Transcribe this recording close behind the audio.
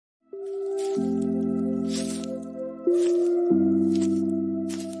My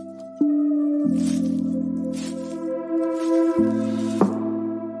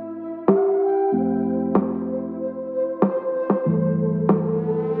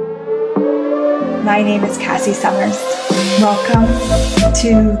name is Cassie Summers. Welcome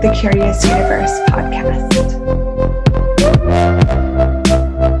to the Curious Universe podcast.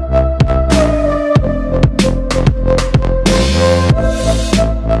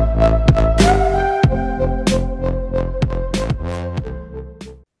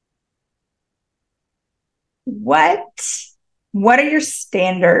 What are your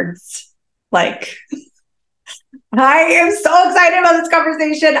standards like? I am so excited about this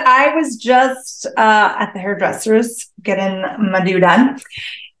conversation. I was just at the hairdresser's getting my do done.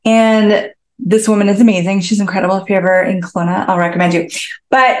 And this woman is amazing. She's incredible. If you're ever in Kelowna, I'll recommend you.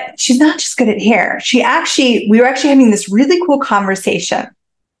 But she's not just good at hair. We were actually having this really cool conversation.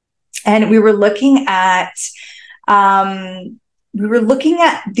 And we were looking at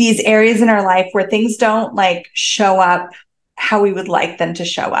these areas in our life where things don't like show up how we would like them to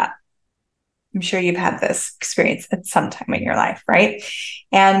show up. I'm sure you've had this experience at some time in your life, right?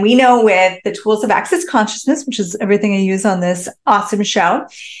 And we know with the tools of Access Consciousness, which is everything I use on this awesome show,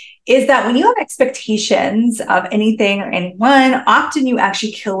 is that when you have expectations of anything or anyone, often you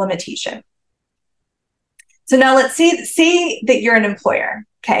actually kill limitation. So now let's say that you're an employer,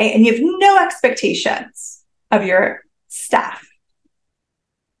 okay? And you have no expectations of your staff.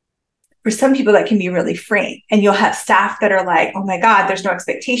 For some people, that can be really freeing. And you'll have staff that are like, oh my God, there's no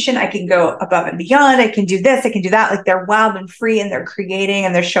expectation. I can go above and beyond. I can do this. I can do that. Like they're wild and free and they're creating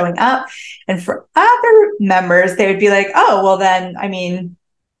and they're showing up. And for other members, they would be like, oh, well then, I mean,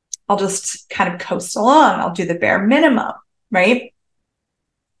 I'll just kind of coast along. I'll do the bare minimum, right?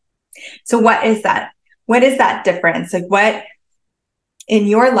 So what is that? What is that difference? Like what in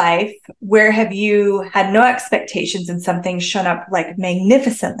your life, where have you had no expectations and something's shown up like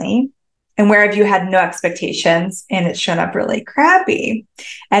magnificently? And where have you had no expectations and it's shown up really crappy?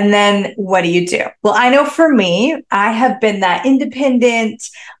 And then what do you do? Well, I know for me, I have been that independent,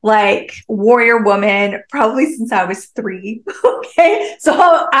 like warrior woman, probably since I was 3. Okay. So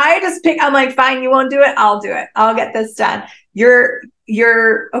I just I'm like, fine, you won't do it. I'll do it. I'll get this done. You're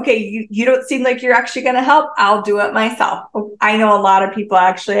okay. You don't seem like you're actually going to help. I'll do it myself. I know a lot of people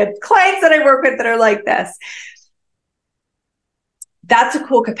actually have clients that I work with that are like this. That's a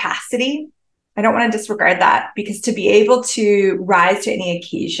cool capacity. I don't want to disregard that because to be able to rise to any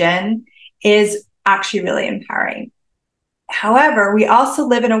occasion is actually really empowering. However, we also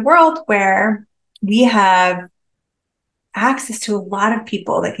live in a world where we have access to a lot of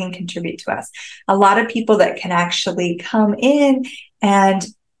people that can contribute to us, a lot of people that can actually come in and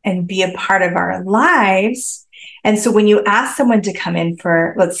be a part of our lives. And so when you ask someone to come in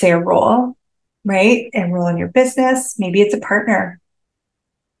for, let's say, a role, right? A role in your business, maybe it's a partner.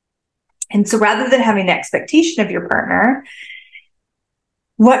 And so rather than having an expectation of your partner,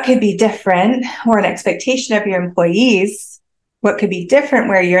 what could be different, or an expectation of your employees, what could be different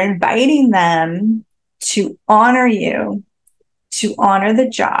where you're inviting them to honor you, to honor the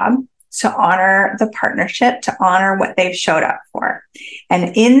job, to honor the partnership, to honor what they've showed up for.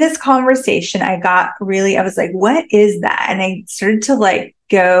 And in this conversation, I was like, what is that? And I started to like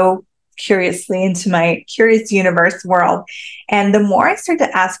go curiously into my curious universe world. And the more I started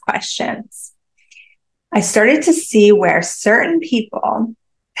to ask questions, I started to see where certain people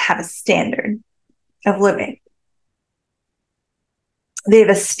have a standard of living. They have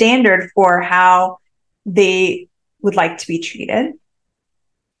a standard for how they would like to be treated.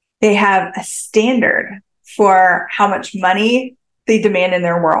 They have a standard for how much money they demand in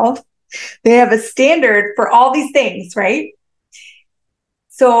their world. They have a standard for all these things, right?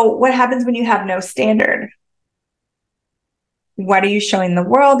 So what happens when you have no standard? What are you showing the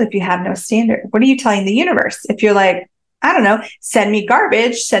world if you have no standard? What are you telling the universe? If you're like, I don't know, send me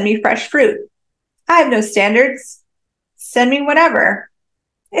garbage, send me fresh fruit. I have no standards. Send me whatever.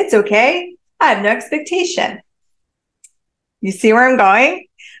 It's okay. I have no expectation. You see where I'm going?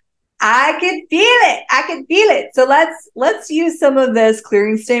 I can feel it. So let's use some of this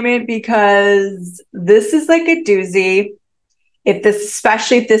clearing statement because this is like a doozy.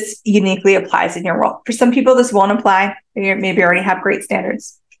 Especially if this uniquely applies in your world. For some people, this won't apply. They maybe already have great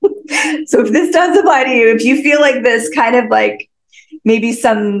standards. So if this does apply to you, if you feel like this kind of like maybe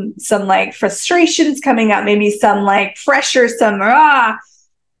some like frustrations coming up, maybe some like pressure,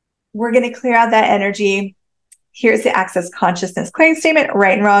 we're going to clear out that energy. Here's the Access Consciousness clearing statement: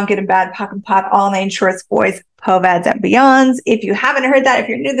 right and wrong, good and bad, POC and POC, all 9 shorts, boys, POVADs, and beyonds. If you haven't heard that, if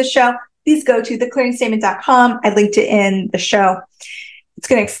you're new to the show, please go to theclearingstatement.com. I linked it in the show. It's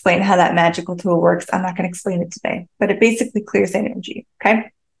going to explain how that magical tool works. I'm not going to explain it today, but it basically clears energy.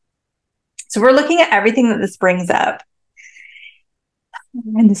 Okay. So we're looking at everything that this brings up.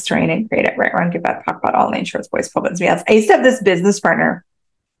 And this terrain and create it right around, give back, talk about all nature, boys, problems, meals. I used to have this business partner,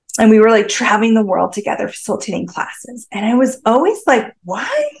 and we were like traveling the world together, facilitating classes. And I was always like,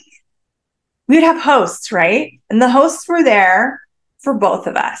 why? We would have hosts, right? And the hosts were there for both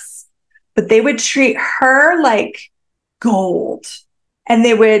of us, but they would treat her like gold. And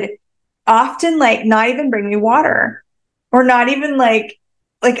they would often like not even bring me water, or not even like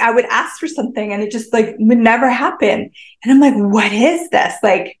I would ask for something and it just like would never happen. And I'm like, what is this?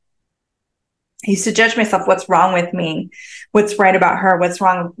 Like, I used to judge myself. What's wrong with me? What's right about her? What's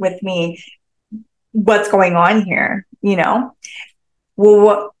wrong with me? What's going on here? You know?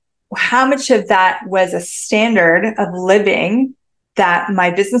 Well, how much of that was a standard of living that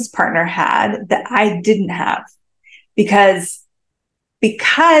my business partner had that I didn't have? Because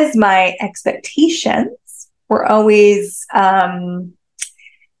my expectations were always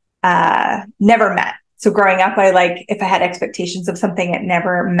never met. So growing up, if I had expectations of something, it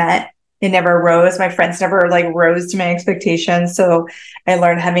never met. It never rose. My friends never like rose to my expectations. So I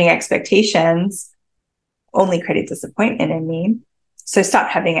learned having expectations only created disappointment in me. So I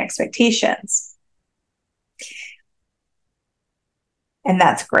stopped having expectations. And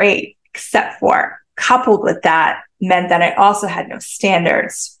that's great, except for coupled with that meant that I also had no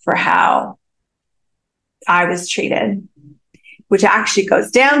standards for how I was treated, which actually goes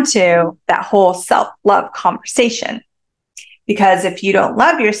down to that whole self-love conversation. Because if you don't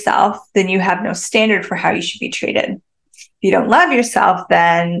love yourself, then you have no standard for how you should be treated. If you don't love yourself,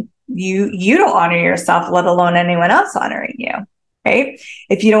 then you don't honor yourself, let alone anyone else honoring you, right?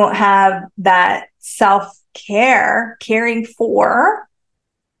 If you don't have that self-care, caring for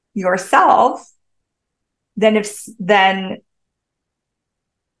yourself, then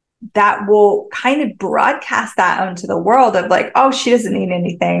that will kind of broadcast that out into the world of like, oh, she doesn't need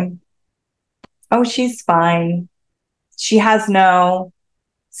anything. Oh, she's fine. She has no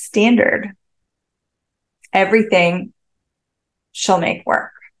standard. Everything she'll make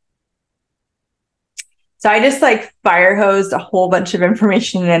work. So I just like fire hosed a whole bunch of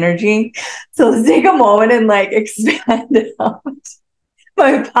information and energy. So let's take a moment and like expand it out. My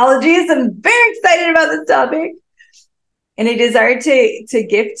apologies. I'm very excited about this topic. And I desire to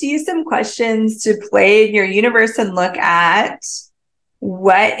gift you some questions to play in your universe and look at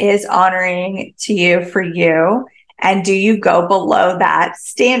what is honoring to you for you. And do you go below that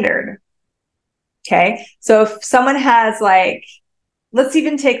standard? Okay. So if someone has like, let's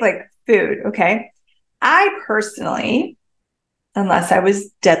even take like food. Okay. I personally, unless I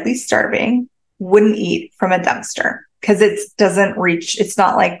was deadly starving, wouldn't eat from a dumpster because it's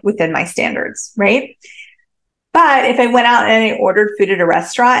not like within my standards. Right. But if I went out and I ordered food at a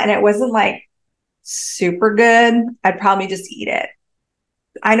restaurant and it wasn't like super good, I'd probably just eat it.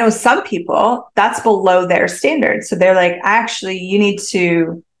 I know some people that's below their standards. So they're like, actually, you need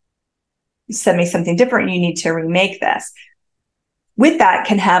to send me something different. You need to remake this. With that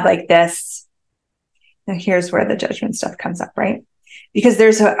can have like this. Now here's where the judgment stuff comes up, right? Because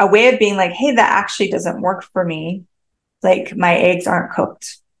there's a way of being like, hey, that actually doesn't work for me. Like my eggs aren't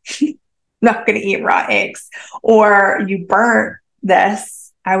cooked. Not going to eat raw eggs. Or you burnt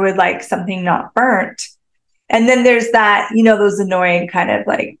this. I would like something not burnt. And then there's that, those annoying kind of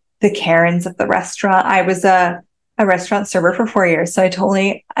like the Karens of the restaurant. I was a restaurant server for 4 years, so I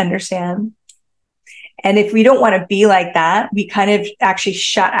totally understand. And if we don't want to be like that, we kind of actually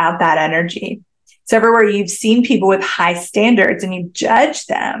shut out that energy. So everywhere you've seen people with high standards and you judge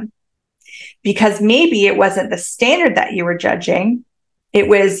them because maybe it wasn't the standard that you were judging. It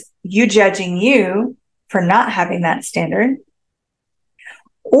was you judging you for not having that standard.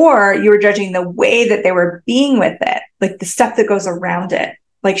 Or you were judging the way that they were being with it, like the stuff that goes around it,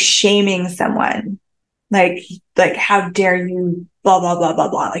 like shaming someone, like how dare you, blah, blah, blah, blah,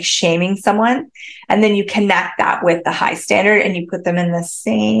 blah, like shaming someone. And then you connect that with the high standard and you put them in the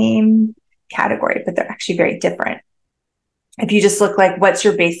same category, but they're actually very different. If you just look like, what's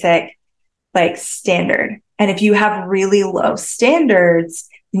your basic like standard? And if you have really low standards,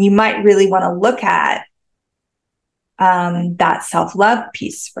 then you might really want to look at that self-love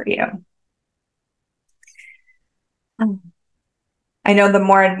piece for you. I know the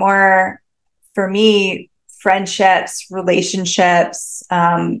more and more for me, friendships, relationships,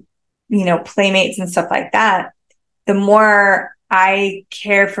 playmates and stuff like that, the more I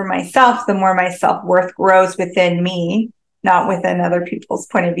care for myself, the more my self-worth grows within me, not within other people's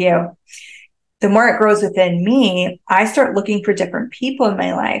point of view. The more it grows within me, I start looking for different people in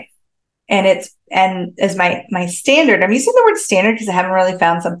my life. And and as my standard. I'm using the word standard because I haven't really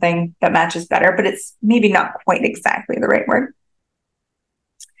found something that matches better, but it's maybe not quite exactly the right word.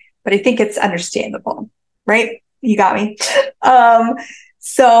 But I think it's understandable, right? You got me.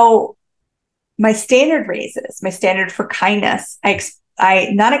 So my standard raises, my standard for kindness.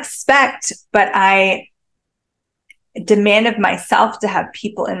 I not expect, but I demand of myself to have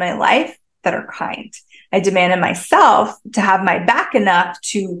people in my life that are kind. I demand of myself to have my back enough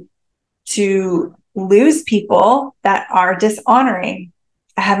to lose people that are dishonoring.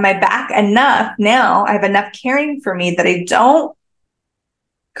 I have my back enough now. I have enough caring for me that I don't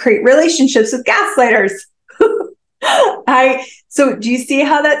create relationships with gaslighters. So do you see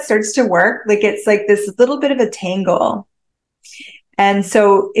how that starts to work? Like, it's like this little bit of a tangle. And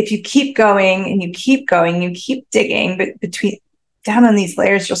so if you keep going and you keep going, you keep digging, but between down on these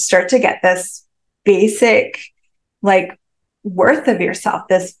layers, you'll start to get this basic, like, worth of yourself,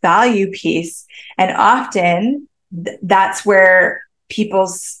 this value piece. And often that's where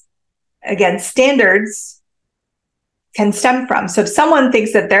people's, again, standards can stem from. So if someone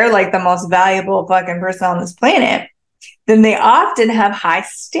thinks that they're like the most valuable fucking person on this planet, then they often have high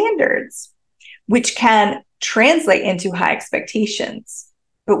standards, which can translate into high expectations.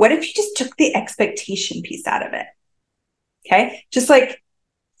 But what if you just took the expectation piece out of it? Okay. Just like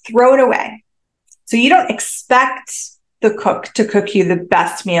throw it away. So you don't expect the cook to cook you the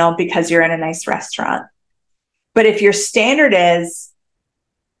best meal because you're in a nice restaurant. But if your standard is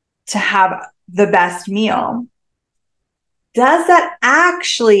to have the best meal, does that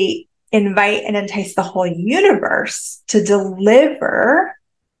actually invite and entice the whole universe to deliver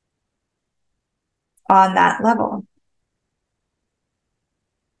on that level?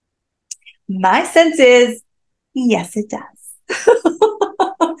 My sense is, yes, it does.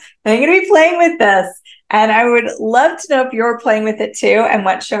 I'm going to be playing with this, and I would love to know if you're playing with it too and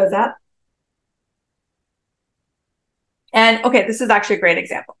what shows up. And okay, this is actually a great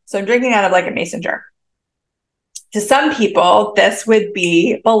example. So I'm drinking out of like a mason jar. To some people, this would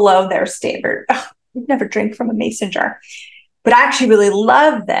be below their standard. We've never drank from a mason jar, but I actually really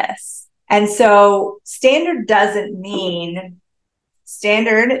love this. And so standard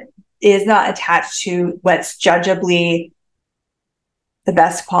is not attached to what's judgeably the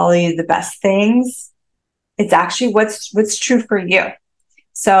best quality, the best things. It's actually what's true for you.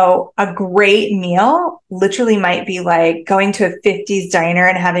 So a great meal literally might be like going to a 50s diner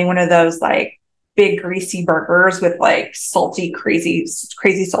and having one of those like big greasy burgers with like salty, crazy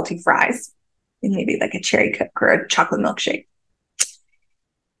salty fries and maybe like a cherry coke or a chocolate milkshake.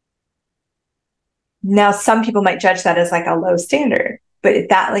 Now, some people might judge that as like a low standard, but if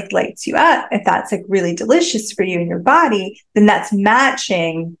that like lights you up, if that's like really delicious for you and your body, then that's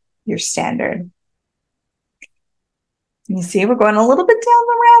matching your standard. You see, we're going a little bit down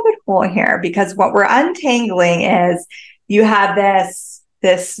the rabbit hole here, because what we're untangling is you have this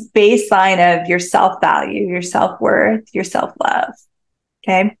baseline of your self-value, your self-worth, your self-love.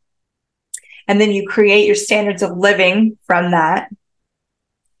 Okay. And then you create your standards of living from that.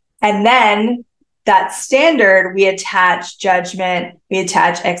 And then that standard, we attach judgment, we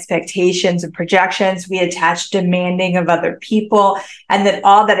attach expectations and projections, we attach demanding of other people. And then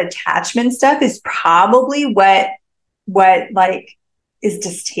all that attachment stuff is probably what like is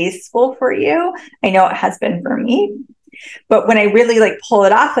distasteful for you. I know it has been for me. But when I really like pull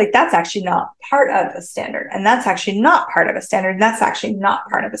it off, like that's actually not part of a standard. And that's actually not part of a standard. And that's actually not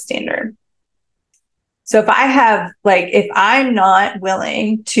part of a standard. So if I'm not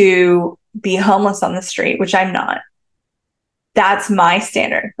willing to be homeless on the street, which I'm not, that's my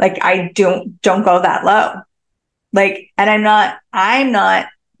standard. Like I don't go that low. Like, and I'm not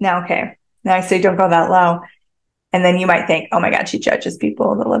now. Okay. Now I say, don't go that low. And then you might think, oh my God, she judges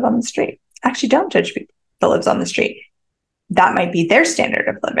people that live on the street. Actually, don't judge people that lives on the street. That might be their standard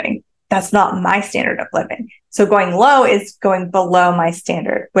of living. That's not my standard of living. So going low is going below my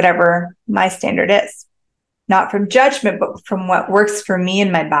standard, whatever my standard is. Not from judgment, but from what works for me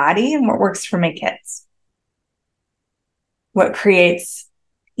and my body and what works for my kids. What creates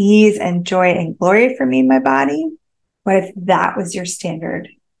ease and joy and glory for me and my body? What if that was your standard?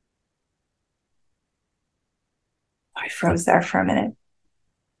 I froze there for a minute.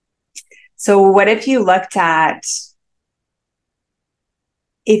 So what if you looked at,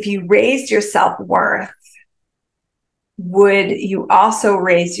 if you raised your self-worth, would you also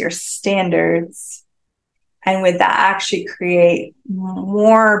raise your standards? And would that actually create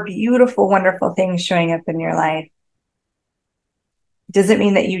more beautiful, wonderful things showing up in your life? It doesn't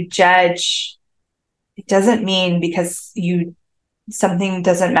mean that you judge. It doesn't mean because something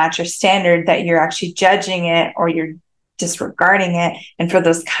doesn't match your standard that you're actually judging it or you're disregarding it. And for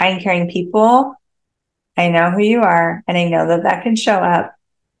those kind, caring people, I know who you are, and I know that that can show up.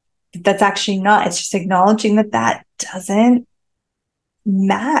 But that's actually not. It's just acknowledging that that doesn't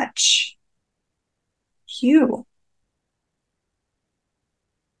match you,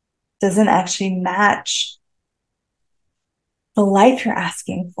 doesn't actually match the life you're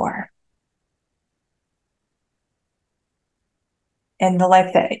asking for and the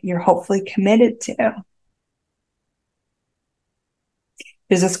life that you're hopefully committed to.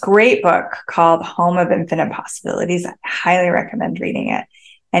 There's this great book called Home of Infinite Possibilities. I highly recommend reading it.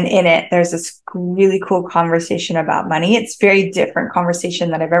 And in it, there's this really cool conversation about money. It's a very different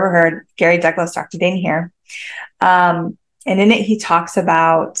conversation that I've ever heard. Gary Douglas, Dr. Dane here. And in it, he talks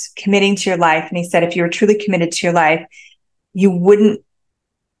about committing to your life. And he said, if you were truly committed to your life, you would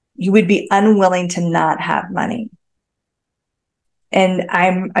be unwilling to not have money. And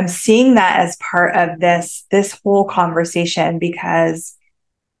I'm seeing that as part of this whole conversation, because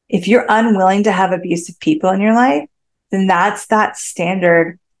if you're unwilling to have abusive people in your life, then that's that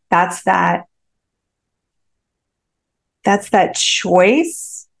standard. That's that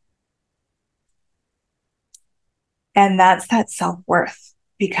choice. And that's that self-worth.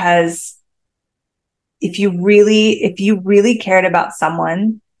 Because if you really cared about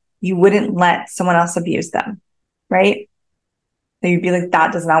someone, you wouldn't let someone else abuse them, right? So you'd be like,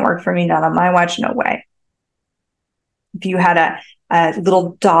 that does not work for me, not on my watch, no way. If you had a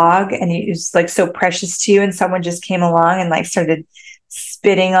little dog and it was like so precious to you, and someone just came along and like started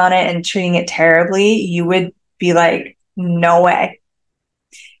spitting on it and treating it terribly, you would be like, no way.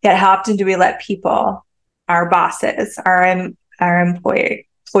 Yet how often do we let people, our bosses, our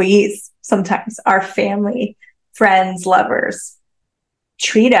employees, sometimes our family, friends, lovers,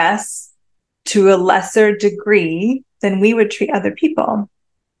 treat us to a lesser degree than we would treat other people?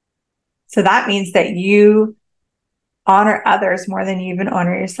 So that means that you honor others more than you even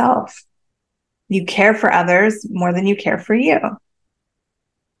honor yourself. You care for others more than you care for you.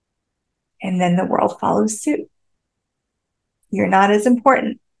 And then the world follows suit. You're not as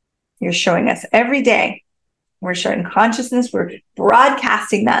important. You're showing us every day. We're showing consciousness. We're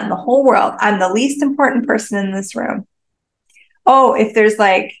broadcasting that in the whole world. I'm the least important person in this room. Oh, if there's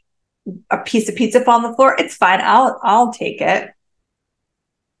like a piece of pizza fall on the floor, it's fine. I'll take it.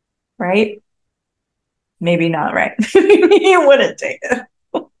 Right? Maybe not, right? You wouldn't take it.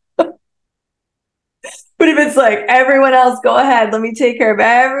 But if it's like, everyone else, go ahead, let me take care of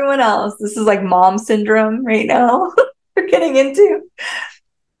everyone else. This is like mom syndrome right now we're getting into.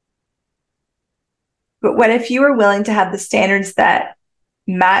 But what if you were willing to have the standards that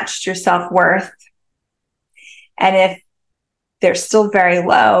matched your self-worth? And if they're still very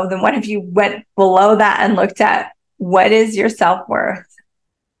low, then what if you went below that and looked at, what is your self-worth?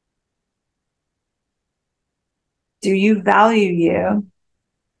 Do you value you?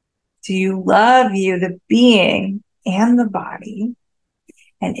 Do you love you, the being and the body?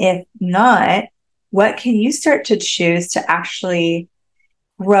 And if not, what can you start to choose to actually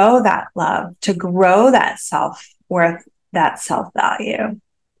grow that love, to grow that self-worth, that self-value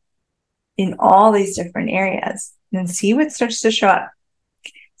in all these different areas, and see what starts to show up?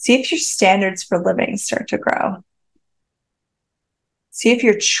 See if your standards for living start to grow. See if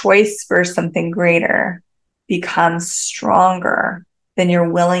your choice for something greater becomes stronger than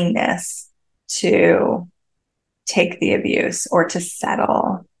your willingness to take the abuse or to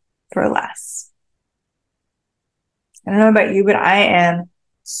settle for less. I don't know about you, but I am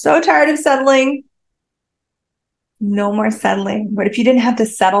so tired of settling. No more settling. What if you didn't have to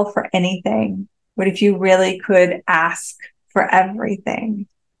settle for anything? What if you really could ask for everything?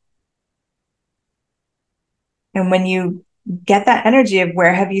 And when you get that energy of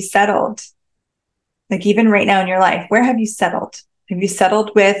where have you settled? Like even right now in your life, where have you settled? Have you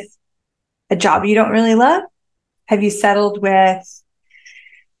settled with a job you don't really love? Have you settled with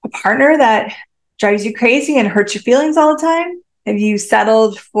a partner that drives you crazy and hurts your feelings all the time? Have you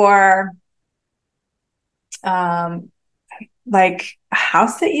settled for like a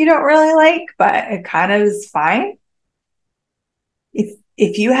house that you don't really like, but it kind of is fine?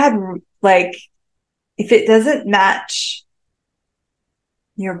 If you had like, if it doesn't match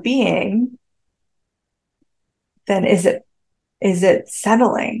your being, then is it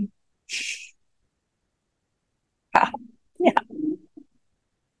settling? Yeah.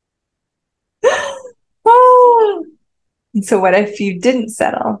 Oh. And so what if you didn't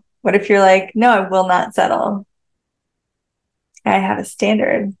settle? What if you're like, no, I will not settle. I have a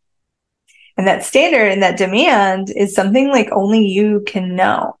standard. And that standard and that demand is something like only you can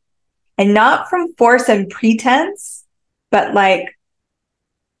know. And not from force and pretense, but like,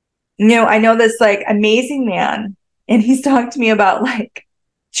 I know this like amazing man, and he's talked to me about like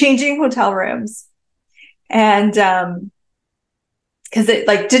changing hotel rooms. And because it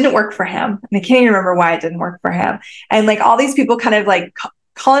like didn't work for him. And I can't even remember why it didn't work for him. And like all these people kind of like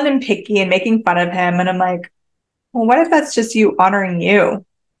calling him picky and making fun of him. And I'm like, well, what if that's just you honoring you?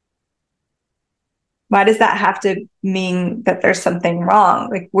 Why does that have to mean that there's something wrong?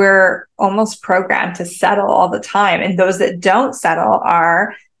 Like we're almost programmed to settle all the time. And those that don't settle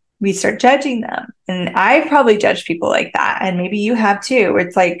we start judging them. And I probably judge people like that. And maybe you have too, where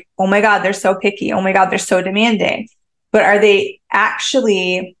it's like, oh my God, they're so picky. Oh my God, they're so demanding. But are they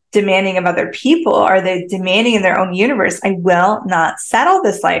actually demanding of other people? Are they demanding in their own universe? I will not settle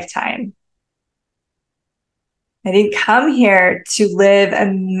this lifetime. I didn't come here to live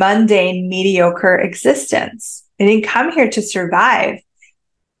a mundane, mediocre existence. I didn't come here to survive.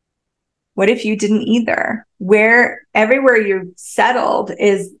 What if you didn't either? Everywhere you're settled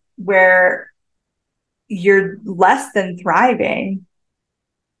is where you're less than thriving.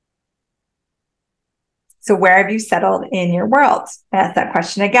 So where have you settled in your world? Ask that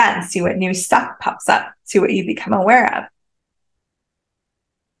question again. See what new stuff pops up. See what you become aware of.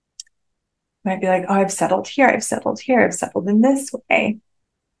 You might be like, oh, I've settled here. I've settled here. I've settled in this way.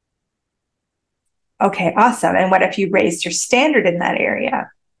 Okay, awesome. And what if you raised your standard in that area?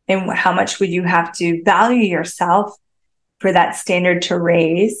 And how much would you have to value yourself for that standard to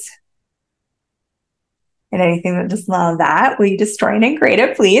raise? And anything that doesn't allow that, will you destroy and create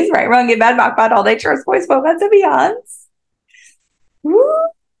it, please? Right, wrong, good, bad, mock, bad, all day, chores, boys, moments, and beyonds. Woo!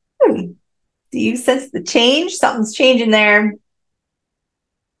 Do you sense the change? Something's changing there.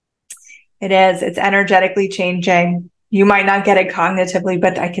 It is. It's energetically changing. You might not get it cognitively,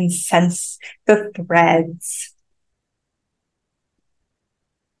 but I can sense the threads.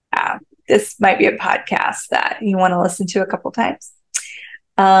 This might be a podcast that you want to listen to a couple times.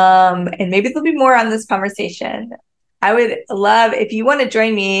 And maybe there'll be more on this conversation. I would love if you want to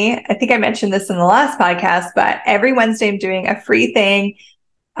join me. I think I mentioned this in the last podcast, but every Wednesday I'm doing a free thing.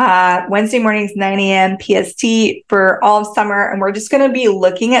 Wednesday mornings, 9 a.m. PST for all of summer. And we're just going to be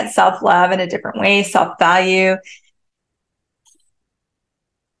looking at self-love in a different way, self-value,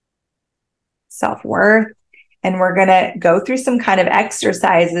 self-worth. And we're going to go through some kind of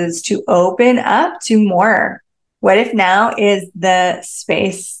exercises to open up to more. What if now is the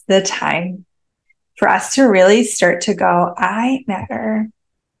space, the time for us to really start to go, I matter.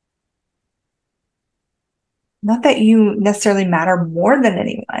 Not that you necessarily matter more than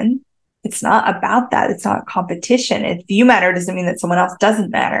anyone. It's not about that. It's not a competition. If you matter, doesn't mean that someone else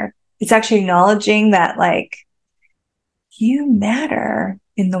doesn't matter. It's actually acknowledging that, like, you matter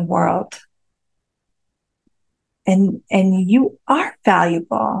in the world. And you are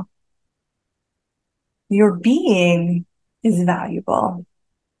valuable. Your being is valuable.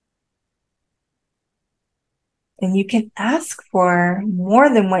 And you can ask for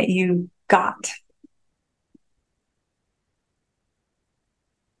more than what you got.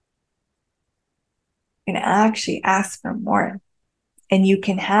 You can actually ask for more. And you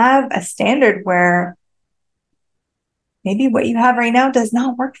can have a standard where maybe what you have right now does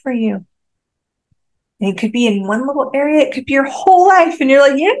not work for you. And it could be in one little area. It could be your whole life. And you're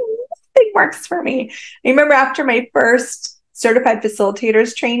like, yeah, nothing works for me. I remember after my first certified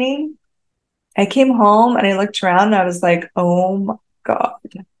facilitators training, I came home and I looked around and I was like, oh my God,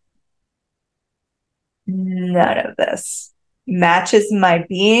 none of this matches my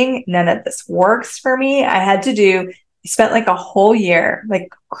being. None of this works for me. I spent like a whole year,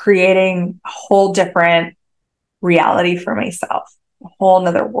 like creating a whole different reality for myself, a whole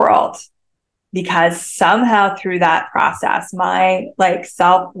nother world. Because somehow through that process, my like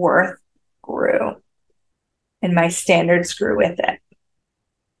self-worth grew and my standards grew with it.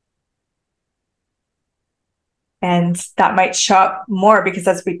 And that might show up more because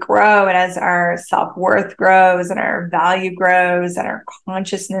as we grow and as our self-worth grows and our value grows and our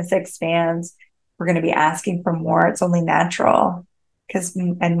consciousness expands, we're going to be asking for more. It's only natural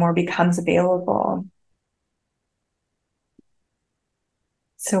and more becomes available.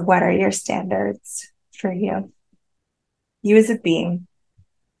 So what are your standards for you? You as a being.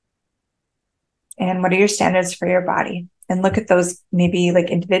 And what are your standards for your body? And look at those maybe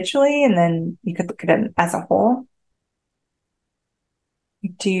like individually, and then you could look at them as a whole.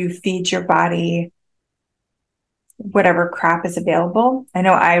 Do you feed your body whatever crap is available? I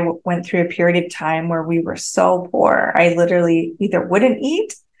know I went through a period of time where we were so poor. I literally either wouldn't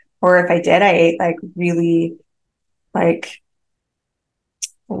eat, or if I did, I ate like really like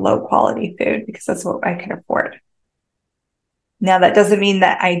low quality food because that's what I could afford. Now that doesn't mean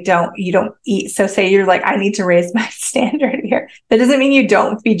that you don't eat. So say you're like, I need to raise my standard here. That doesn't mean you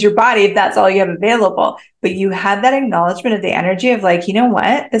don't feed your body if that's all you have available, but you have that acknowledgement of the energy of like, you know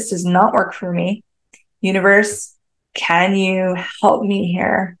what, this does not work for me. Universe, can you help me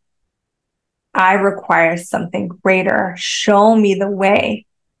here? I require something greater. Show me the way.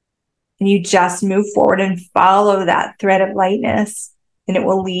 And you just move forward and follow that thread of lightness, and it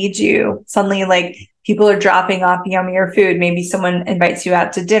will lead you. Suddenly, like, people are dropping off yummier food. Maybe someone invites you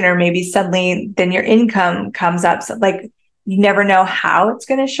out to dinner. Maybe suddenly then your income comes up. So, like, you never know how it's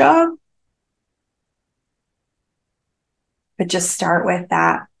going to show up. But just start with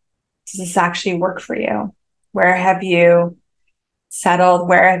that. Does this actually work for you? Where have you settled?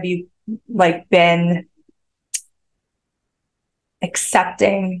 Where have you been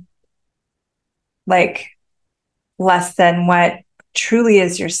accepting less than what truly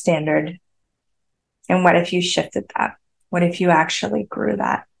is your standard? And what if you shifted that? What if you actually grew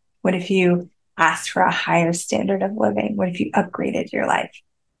that? What if you asked for a higher standard of living? What if you upgraded your life?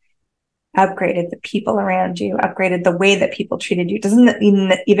 Upgraded the people around you, upgraded the way that people treated you. It doesn't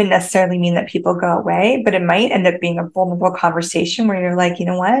even necessarily mean that people go away, but it might end up being a vulnerable conversation where you're like, you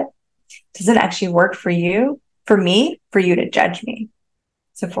know what? Does it actually work for you, for me, for you to judge me?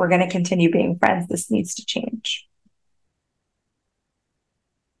 So if we're going to continue being friends, this needs to change.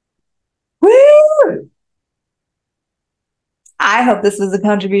 Woo! I hope this was a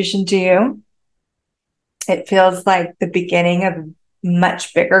contribution to you. It feels like the beginning of a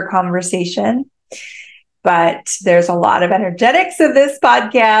much bigger conversation, but there's a lot of energetics of this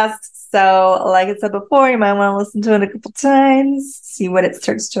podcast. So like I said before, you might want to listen to it a couple times, see what it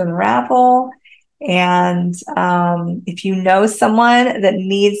starts to unravel. And if you know someone that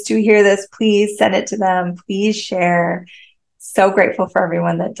needs to hear this, please send it to them. Please share. So grateful for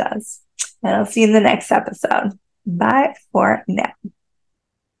everyone that does. And I'll see you in the next episode. Bye for now.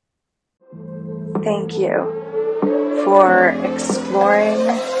 Thank you for exploring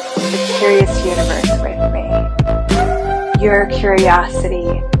the curious universe with me. Your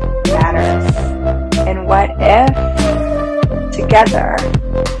curiosity matters. And what if together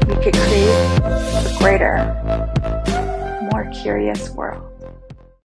we could create a greater, more curious world?